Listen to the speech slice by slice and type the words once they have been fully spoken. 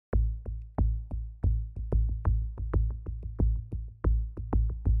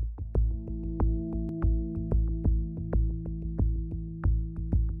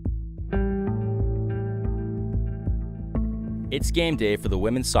It's game day for the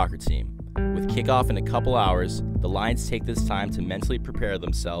women's soccer team. With kickoff in a couple hours, the Lions take this time to mentally prepare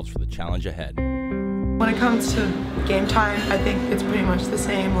themselves for the challenge ahead. When it comes to game time, I think it's pretty much the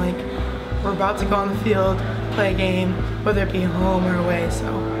same. Like, we're about to go on the field, play a game, whether it be home or away.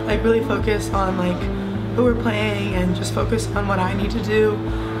 So, like, really focus on who we're playing and just focus on what I need to do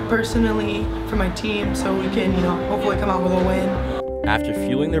personally for my team so we can, hopefully come out with a win. After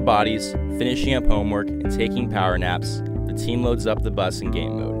fueling their bodies, finishing up homework, and taking power naps, the team loads up the bus in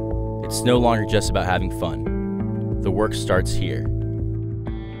game mode. It's no longer just about having fun. The work starts here.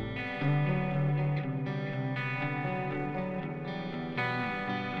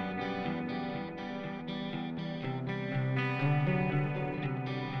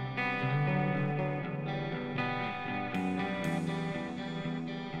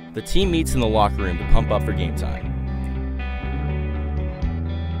 The team meets in the locker room to pump up for game time.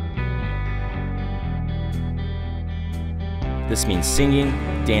 This means singing,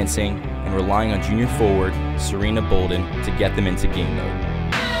 dancing, and relying on junior forward Serena Bolden to get them into game mode.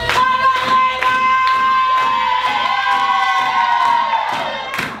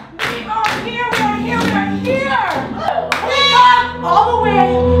 We are here! We come all the way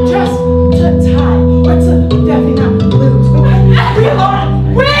just to tie, or to definitely not lose. We are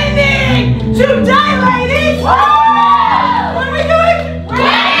winning! Today, ladies! What are we doing?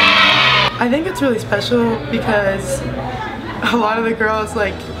 I think it's really special because a lot of the girls,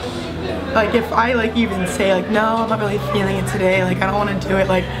 if I even say no, I'm not really feeling it today, I don't want to do it,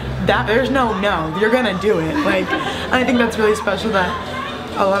 that, there's no, you're gonna do it. I think that's really special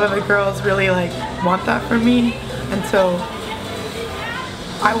that a lot of the girls really want that from me, and so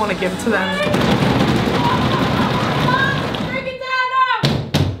I want to give it to them.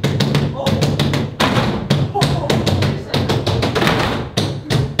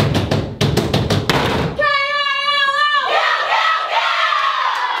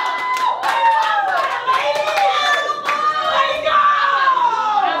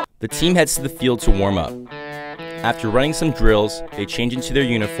 The team heads to the field to warm up. After running some drills, they change into their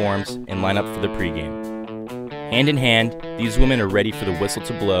uniforms and line up for the pregame. Hand in hand, these women are ready for the whistle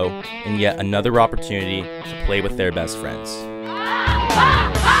to blow and yet another opportunity to play with their best friends.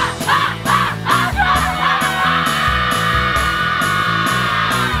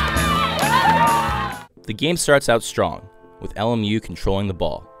 The game starts out strong, with LMU controlling the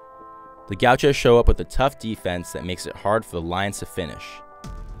ball. The Gauchos show up with a tough defense that makes it hard for the Lions to finish.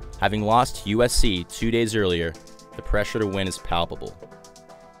 Having lost to USC 2 days earlier, the pressure to win is palpable.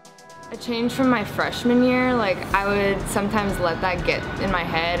 A change from my freshman year, I would sometimes let that get in my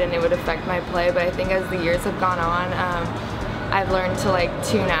head and it would affect my play, but I think as the years have gone on, I've learned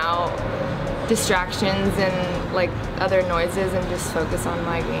to tune out distractions and other noises and just focus on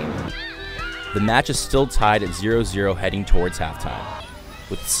my game. The match is still tied at 0-0 heading towards halftime.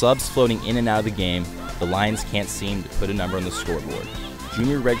 With subs floating in and out of the game, the Lions can't seem to put a number on the scoreboard.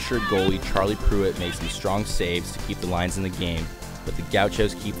 Junior redshirt goalie Charlie Pruitt makes some strong saves to keep the Lions in the game, but the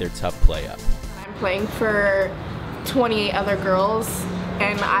Gauchos keep their tough play up. I'm playing for 28 other girls,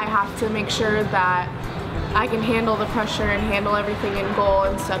 and I have to make sure that I can handle the pressure and handle everything in goal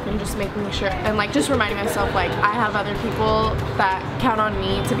and stuff, and just making sure, and just reminding myself I have other people that count on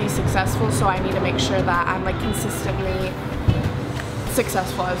me to be successful, so I need to make sure that I'm consistently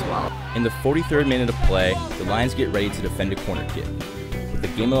successful as well. In the 43rd minute of play, the Lions get ready to defend a corner kick. With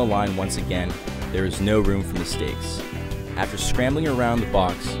the game on the line once again, there is no room for mistakes. After scrambling around the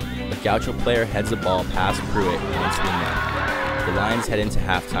box, the Gaucho player heads the ball past Pruitt and into the net. The Lions head into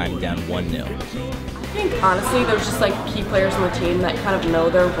halftime down 1-0. I think honestly there's just key players on the team that kind of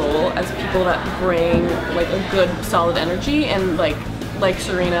know their role as people that bring a good solid energy, and like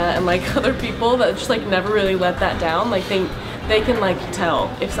Serena and other people that just never really let that down. They can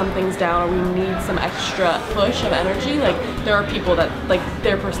tell if something's down or we need some extra push of energy. There are people that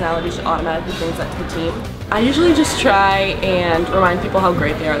their personalities automatically brings that to the team. I usually just try and remind people how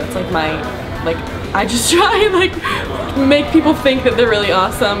great they are. That's I just try and make people think that they're really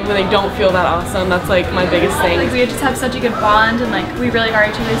awesome when they don't feel that awesome. That's my biggest thing. We just have such a good bond, and we really are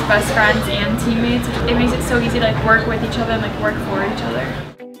each other's best friends and teammates. It makes it so easy to work with each other and work for each other.